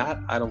then that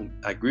I don't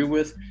agree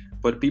with,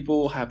 but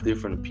people have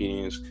different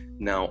opinions.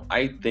 Now,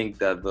 I think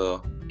that the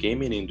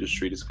gaming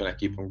industry is going to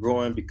keep on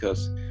growing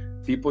because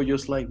people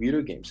just like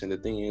video games. And the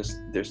thing is,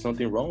 there's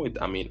nothing wrong with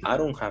I mean, I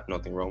don't have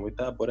nothing wrong with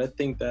that, but I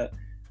think that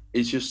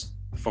it's just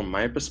from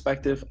my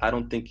perspective, I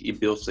don't think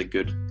it builds a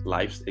good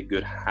life, a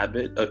good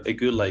habit, a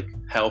good like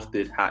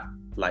healthy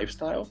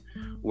lifestyle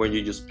when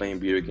you're just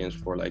playing video games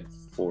for like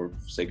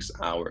 4-6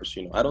 hours.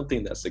 I don't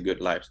think that's a good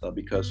lifestyle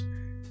because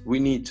we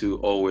need to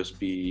always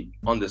be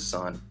on the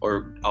sun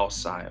or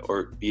outside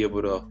or be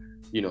able to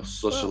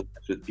socialize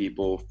with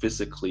people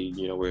physically,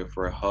 where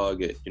for a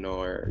hug,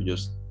 or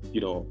just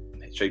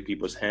shake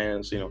people's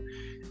hands.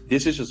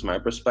 This is just my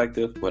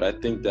perspective, but I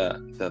think that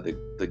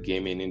the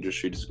gaming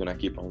industry is going to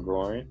keep on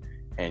growing.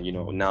 And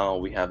now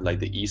we have like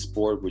the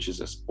esport, which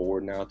is a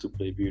sport now to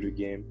play video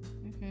game.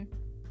 Mm-hmm.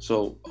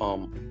 So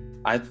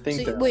I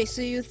think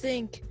so you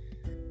think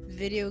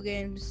video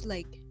games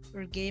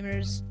or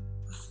gamers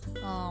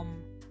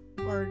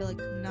are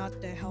like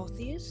not the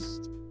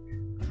healthiest?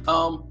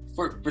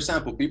 For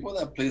example, people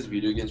that plays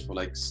video games for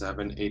like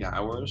 7-8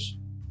 hours,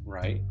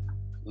 right?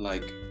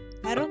 Like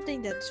I don't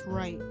think that's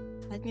right.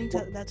 I think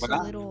that's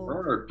a little. I've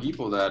heard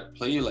people that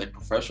play like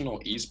professional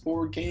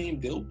esport game,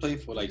 they'll play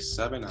for like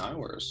 7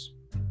 hours.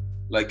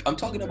 Like I'm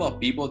talking about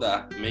people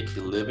that make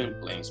a living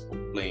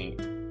playing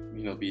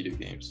video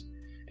games.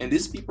 And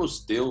these people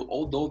still,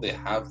 although they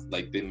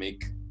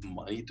make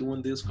money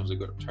doing this because they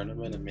go to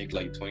tournament and make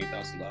like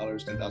 $20,000,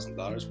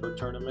 $10,000 per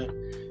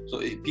tournament. So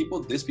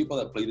these people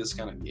that play this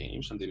kind of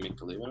games and they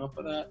make a living off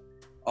of that,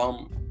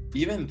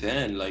 even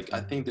then, like I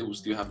think they will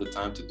still have the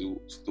time to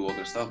do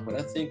other stuff. But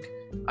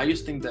I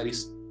just think that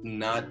it's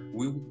not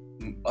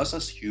us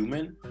as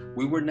human,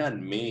 we were not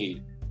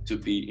made to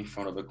be in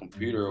front of a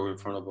computer or in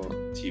front of a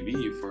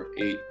TV for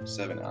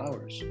 8-7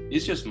 hours.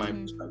 It's just my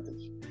perspective.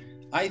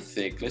 I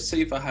think, let's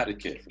say if I had a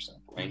kid, for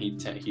example, and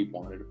he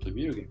wanted to play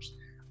video games.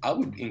 I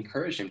would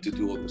encourage him to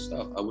do all this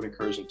stuff. I would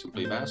encourage him to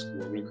play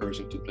basketball. I would encourage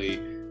him to play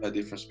a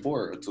different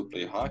sport, or to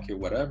play hockey or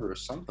whatever, or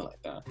something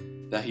like that.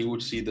 That he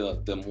would see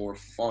the more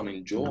fun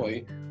and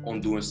joy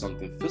on doing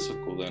something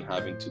physical than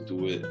having to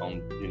do it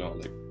on, you know,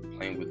 like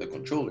playing with a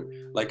controller.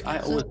 Like I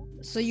always.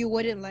 So you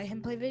wouldn't let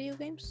him play video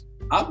games?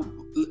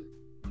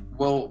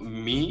 Well,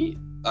 me,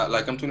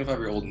 like I'm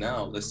 25-year-old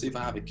now. Let's say if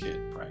I have a kid,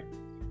 right?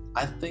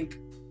 I think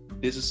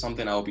this is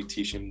something I'll be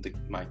teaching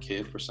my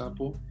kid, for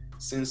example,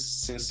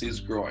 since he's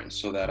growing,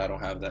 so that I don't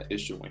have that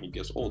issue when he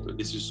gets older.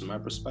 This is my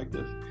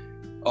perspective.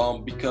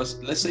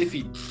 Because let's say if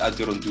I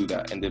don't do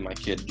that, and then my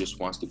kid just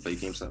wants to play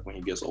games when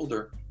he gets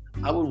older,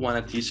 I would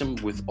want to teach him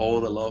with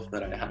all the love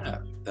that I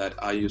have, that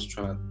I used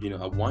to, you know,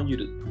 I want you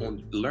to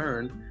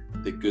learn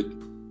the good,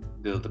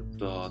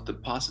 the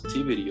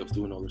positivity of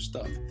doing other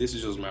stuff. This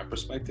is just my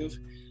perspective.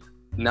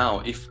 Now,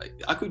 if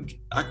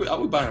I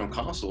would buy him a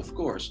console, of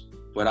course,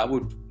 but I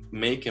would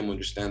make him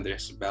understand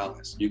there's a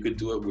balance. You could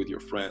do it with your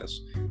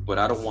friends, but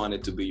I don't want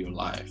it to be your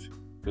life,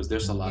 because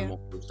there's a lot more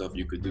stuff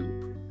you could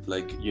do.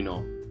 Like, you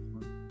know,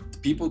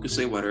 people could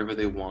say whatever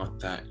they want,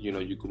 that, you know,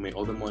 you could make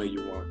all the money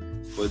you want,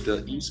 but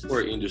the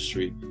esport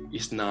industry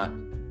is not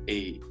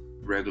a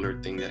regular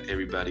thing that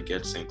everybody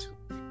gets into.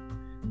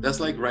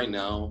 That's like right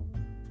now,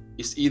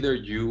 it's either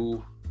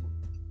you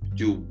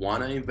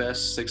want to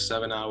invest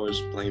 6-7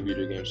 hours playing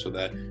video games so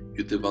that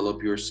you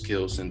develop your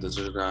skills and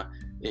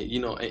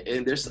you know,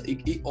 and there's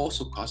it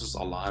also causes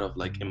a lot of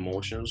like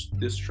emotions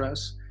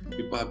distress.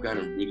 People have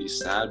gotten really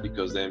sad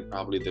because then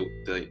probably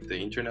the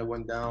internet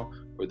went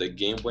down, or the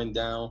game went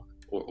down,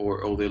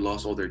 or they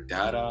lost all their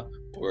data,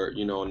 or,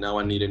 you know, now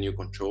I need a new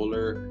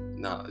controller.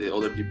 Now the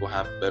other people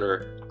have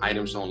better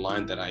items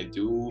online than I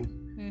do.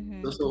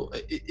 So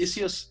it's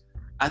just,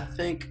 I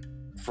think,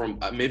 from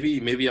maybe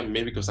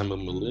because I'm a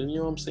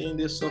millennial, I'm saying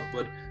this stuff,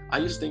 but I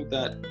just think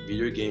that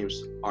video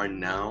games are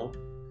now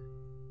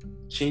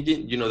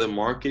changing. You know, the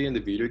marketing in the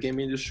video game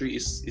industry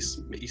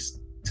is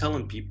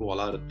telling people a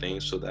lot of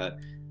things so that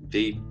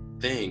they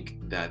think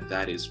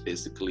that is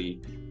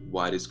basically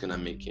what is gonna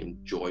make him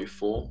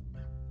joyful,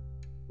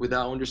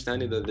 without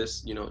understanding that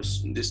this, you know,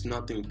 there's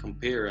nothing to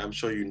compare. I'm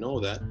sure you know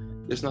that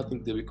there's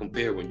nothing to be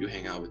compared when you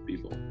hang out with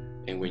people,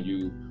 and when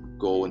you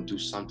go and do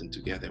something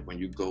together, when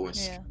you go and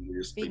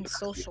being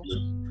social.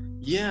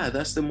 Yeah,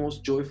 that's the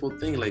most joyful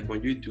thing. Like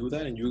when you do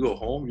that and you go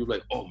home, you're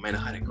like, oh man,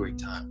 I had a great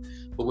time.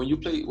 But when you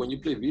play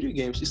video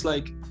games, it's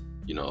like,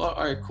 you know,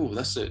 all right, cool,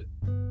 that's it.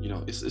 You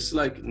know, it's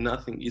like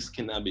nothing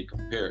cannot be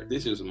compared.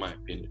 This is my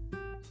opinion.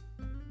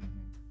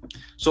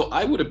 So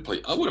I wouldn't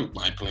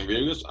mind playing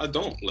video games. I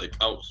don't like.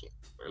 I was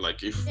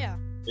like, if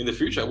in the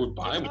future I would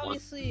buy one.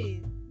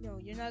 Obviously, you know,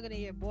 you're not gonna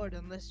get bored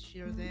unless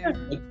you're there.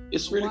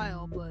 It's for really a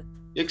while, but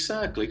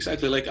exactly.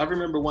 Like I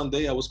remember one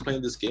day I was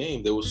playing this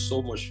game that was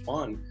so much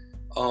fun.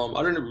 I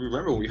don't even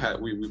remember we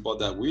bought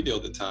that Wii the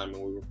other time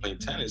and we were playing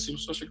tennis. It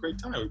was such a great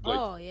time. We played,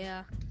 oh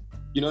yeah.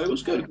 You know, it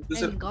was good.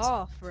 And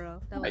golf,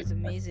 bro. That was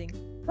amazing.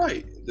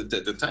 Right.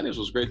 The tennis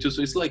was great too.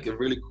 So it's like a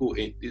really cool.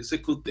 It's a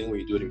cool thing when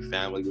you do it in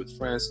family with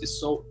friends. It's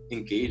so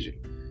engaging.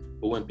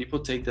 But when people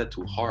take that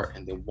to heart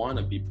and they want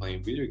to be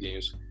playing video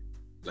games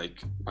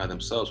like by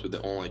themselves with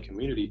the online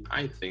community,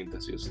 I think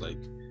that's just like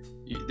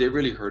they're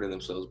really hurting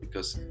themselves,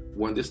 because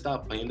when they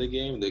stop playing the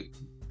game, they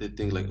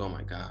think like, oh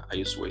my god, I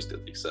just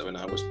wasted like 7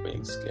 hours playing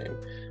this game.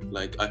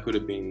 Like I could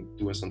have been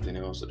doing something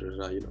else. You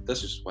know,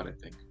 that's just what I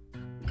think.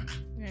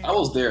 Yeah. I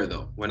was there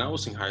though. When I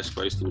was in high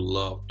school, I used to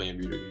love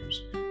playing video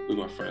games with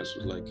my friends,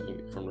 like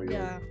from New York.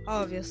 Yeah,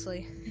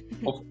 obviously.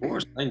 Of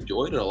course, I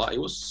enjoyed it a lot.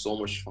 It was so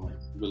much fun.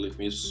 Believe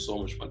me, it's so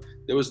much fun.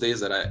 There was days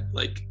that I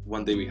like.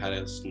 One day we had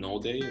a snow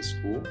day in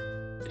school,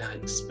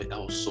 and I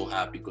was so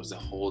happy because the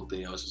whole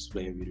day I was just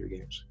playing video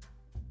games.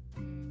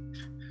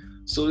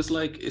 So it's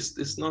like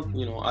it's not,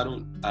 you know, I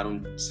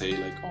don't say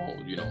like, oh,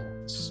 you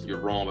know, you're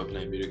wrong by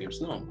playing video games.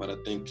 No, but I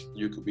think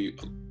you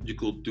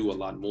could do a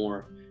lot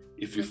more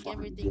if you find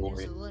everything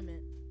there's a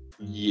limit.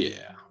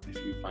 Yeah, if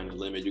you find a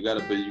limit, you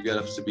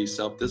gotta be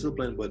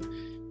self-disciplined. But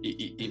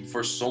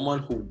for someone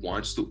who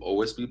wants to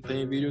always be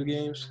playing video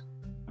games,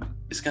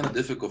 it's kind of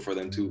difficult for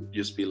them to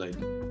just be like,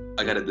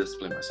 I gotta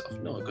discipline myself.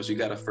 No, because you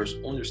gotta first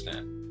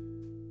understand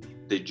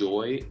the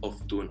joy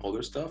of doing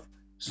other stuff,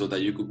 so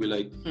that you could be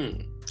like,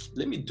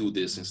 let me do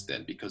this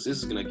instead, because this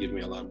is gonna give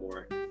me a lot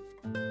more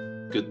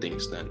good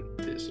things than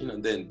this. You know,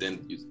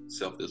 then you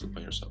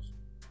self-discipline yourself.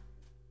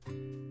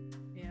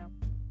 Yeah.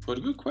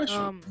 But good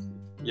question.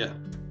 Yeah.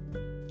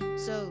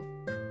 So,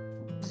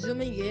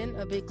 zooming in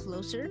a bit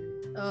closer,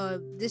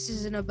 this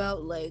isn't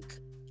about like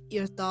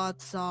your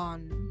thoughts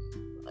on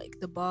like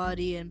the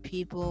body and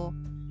people.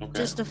 Okay.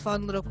 Just a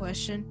fun little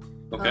question.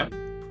 Okay.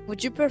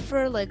 Would you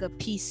prefer like a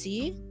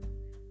PC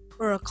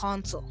or a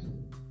console?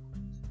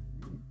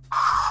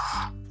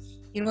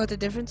 You know what the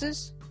difference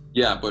is?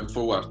 Yeah, but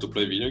for what? To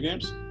play video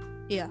games?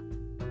 Yeah.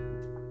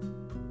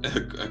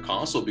 A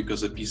console,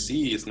 because a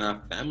PC is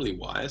not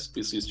family-wise.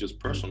 PC is just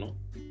personal.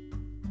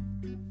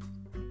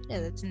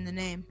 Yeah, that's in the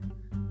name.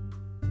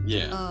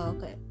 Yeah. Oh,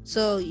 okay.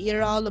 So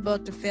you're all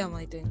about the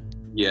family thing.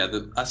 Yeah,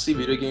 I see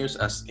video games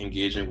as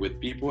engaging with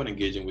people and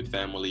engaging with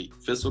family,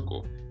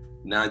 physical,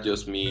 not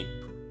just me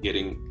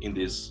getting in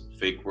this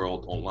fake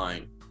world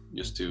online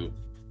just to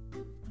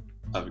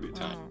have a good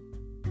time.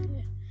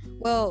 Yeah.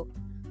 Well,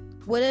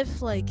 what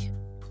if like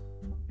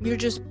you're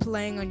just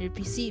playing on your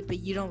PC, but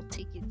you don't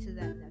take it to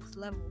that next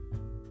level?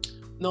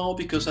 No,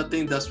 because I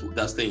think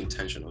that's the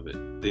intention of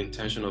it. The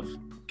intention of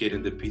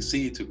getting the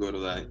PC to go to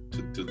that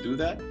to do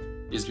that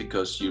is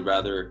because you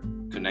rather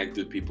connect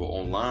with people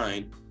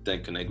online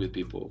than connect with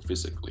people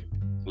physically.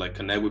 Like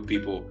connect with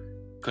people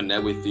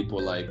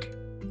like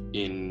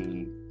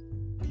in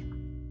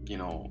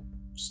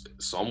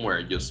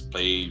somewhere, just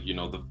play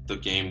the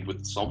game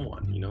with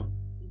someone,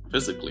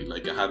 physically,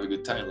 like have a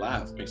good time,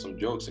 laugh, make some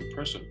jokes in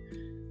person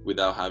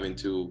without having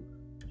to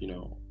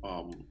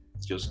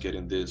just get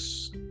in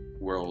this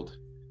world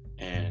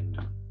and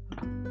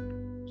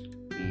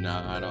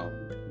not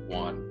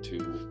want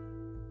to.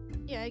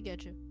 Yeah, I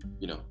get you.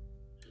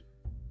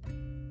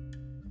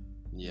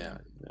 Yeah.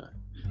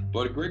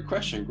 But a great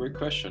question.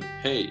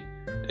 Hey,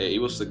 it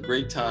was a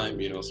great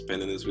time,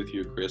 spending this with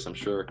you, Chris. I'm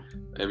sure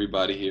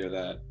everybody here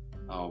that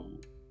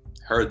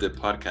heard the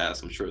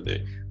podcast, I'm sure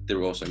they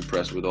were also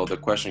impressed with all the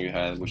questions you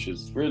had, which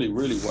is really,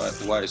 really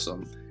wise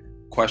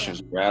questions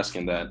you were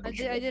asking that. I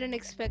didn't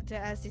expect to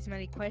ask these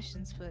many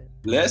questions, but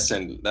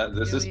listen,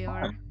 this is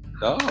fine.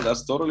 Oh,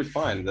 that's totally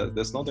fine.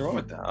 There's nothing wrong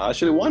with that. I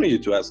actually wanted you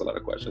to ask a lot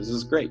of questions. This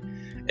is great.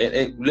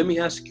 And let me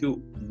ask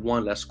you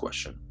one last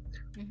question.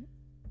 Mm-hmm.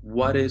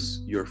 What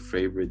is your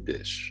favorite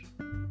dish?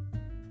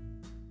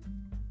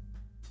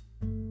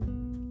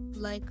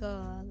 Like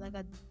a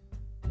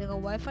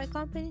Wi-Fi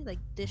company, like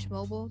Dish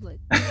Mobile, like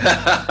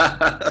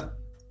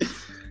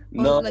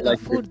no, like a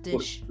food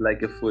dish.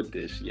 Like a food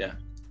dish, yeah.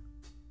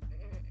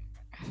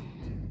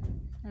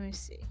 Let me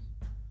see.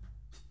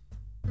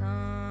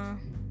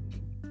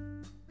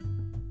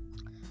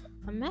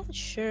 I'm not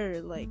sure.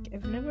 Like,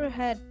 I've never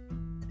had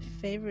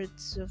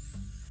favorites of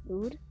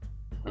food.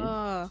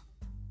 I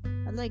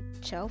like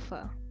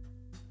chaufa.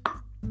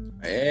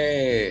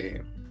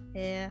 Hey.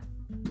 Yeah.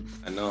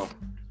 I know.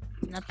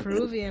 Not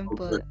Peruvian,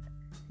 but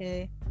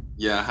hey.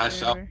 Yeah, I had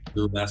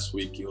chaufa last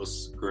week. It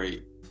was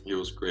great.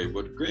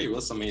 But great. It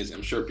was amazing.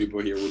 I'm sure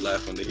people here will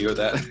laugh when they hear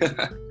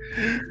that.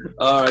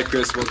 All right,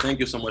 Chris. Well, thank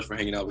you so much for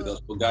hanging out with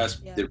us. Well, guys,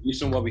 the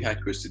reason why we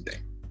had Chris today.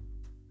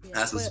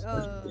 As a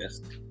special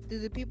guest. Do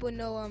the people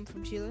know I'm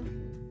from Chile?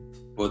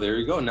 Well, there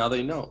you go. Now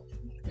they know.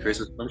 Chris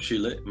is from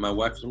Chile. My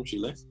wife's from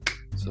Chile.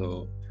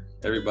 So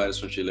everybody's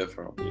from Chile,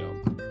 from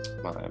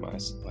my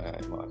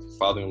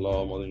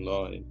father-in-law,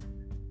 mother-in-law, and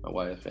my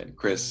wife, and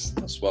Chris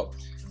as well.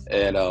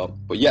 And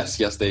but yes,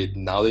 they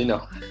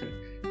know.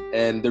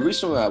 And the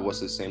reason why was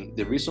the same.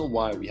 The reason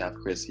why we have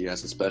Chris here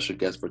as a special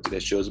guest for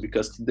today's show is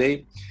because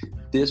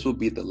this will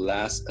be the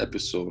last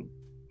episode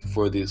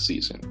for this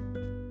season.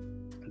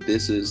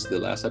 This is the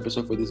last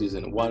episode for this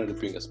season. I wanted to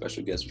bring a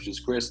special guest, which is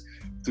Chris,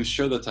 to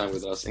share the time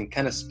with us and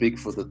kind of speak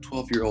for the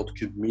 12-year-old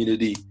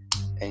community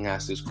and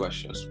ask these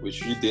questions,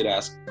 which you did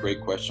ask great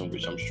questions,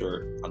 which I'm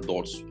sure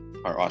adults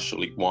are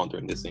actually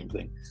wondering the same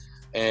thing.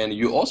 And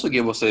you also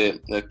gave us a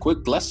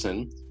quick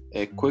lesson,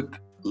 a quick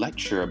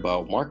lecture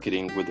about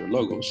marketing with their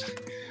logos.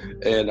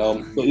 And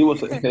so it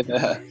was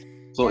I've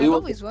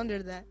always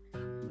wondered that.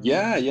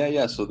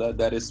 Yeah. So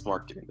that is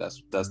marketing.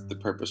 That's the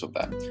purpose of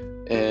that.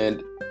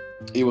 And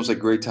it was a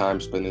great time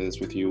spending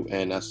this with you.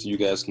 And as you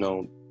guys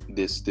know,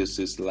 this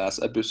is the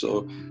last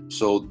episode.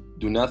 So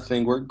do not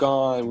think we're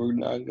gone. We're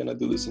not gonna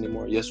do this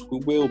anymore. Yes, we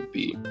will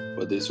be,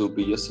 but this will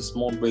be just a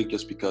small break,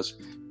 just because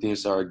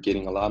things are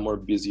getting a lot more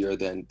busier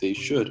than they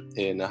should.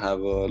 And I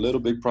have a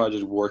big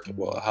project working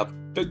on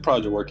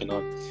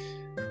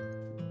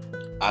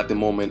at the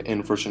moment.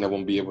 And unfortunately, I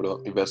won't be able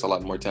to invest a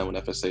lot more time on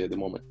FSA at the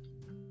moment.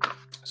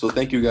 So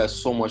thank you guys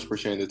so much for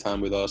sharing the time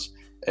with us.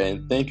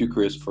 And thank you,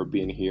 Chris, for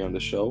being here on the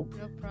show.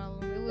 No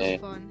problem. It was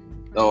fun.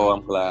 Oh,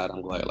 I'm glad I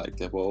liked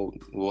it. Well,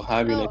 we'll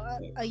have you next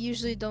time. I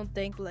usually don't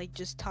think like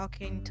just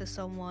talking to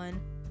someone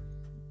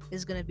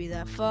is gonna be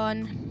that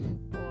fun,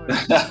 or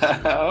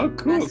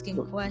cool.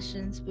 asking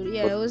questions. But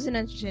yeah, it was an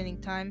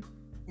entertaining time,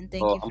 and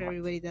thank you for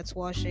everybody that's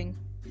watching.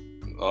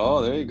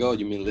 Oh, there you go.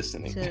 You mean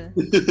listening?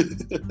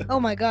 Oh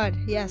my God,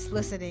 yes,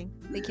 listening.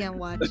 They can't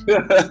watch.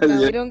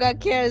 We don't got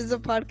cares. It's a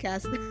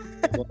podcast.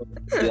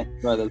 Yeah,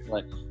 no, that's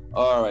fine.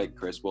 All right,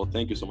 Chris. Well,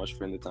 thank you so much for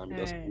spending the time with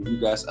us. Right. You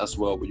guys as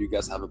well. But you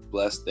guys have a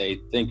blessed day.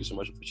 Thank you so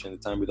much for sharing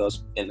the time with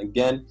us. And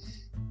again,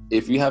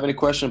 if you have any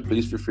questions,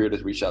 please feel free to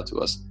reach out to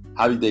us.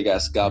 Have a good day,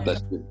 guys. God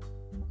bless you.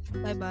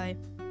 Bye-bye.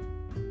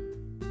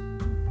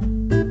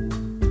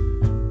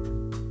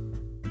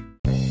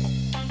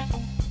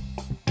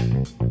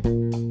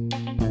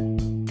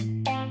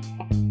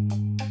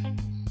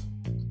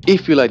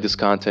 If you like this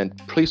content,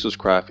 please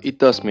subscribe. It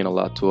does mean a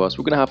lot to us.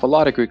 We're going to have a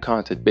lot of great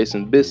content based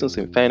in business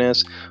and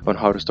finance, on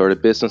how to start a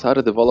business, how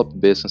to develop a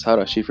business, how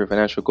to achieve your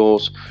financial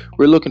goals.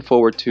 We're looking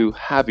forward to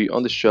have you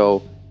on the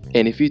show.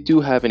 And if you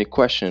do have any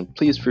question,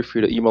 please feel free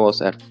to email us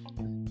at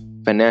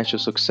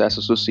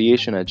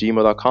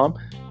financialsuccessassociation@gmail.com.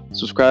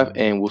 Subscribe,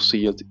 and we'll see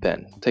you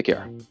then. Take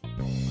care.